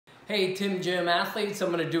Hey, TimGym athletes,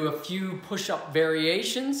 I'm going to do a few push-up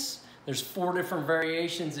variations. There's 4 different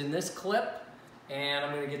variations in this clip, and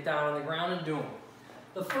I'm going to get down on the ground and do them.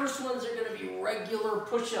 The first ones are going to be regular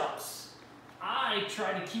push-ups. I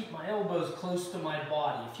try to keep my elbows close to my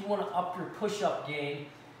body. If you want to up your push-up game,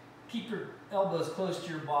 keep your elbows close to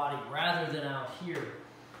your body rather than out here.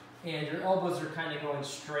 And your elbows are kind of going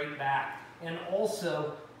straight back. And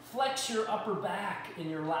also, flex your upper back and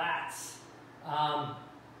your lats.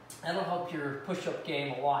 That'll help your push-up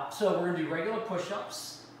game a lot. So we're going to do regular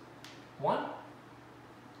push-ups. 1,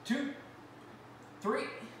 2, 3,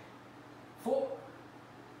 4,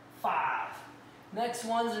 5. Next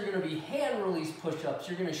ones are going to be hand release push-ups.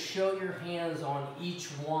 You're going to show your hands on each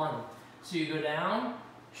one. So you go down,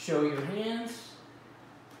 show your hands,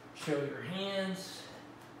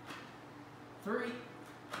 3,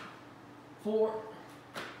 4,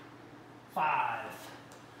 5.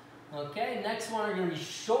 Okay, next one are going to be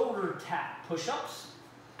shoulder tap push-ups.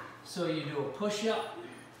 So you do a push-up,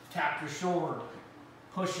 tap your shoulder,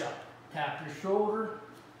 push-up, tap your shoulder,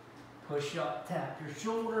 push-up, tap your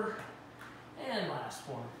shoulder, and last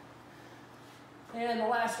one. And the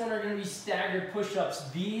last one are going to be staggered push-ups.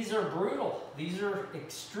 These are brutal. These are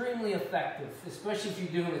extremely effective, especially if you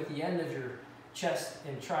do them at the end of your chest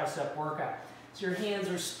and tricep workout. So your hands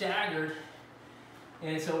are staggered.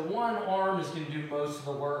 And so one arm is going to do most of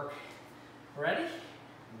the work. Ready?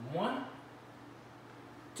 1,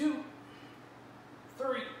 2,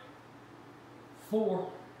 3,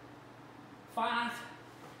 4, 5,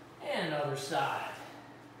 and other side.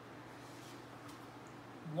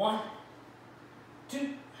 1,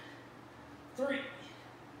 2, 3,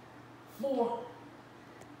 4,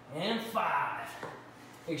 and 5.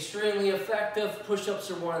 Extremely effective. Push-ups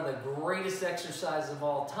are one of the greatest exercises of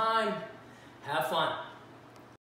all time. Have fun.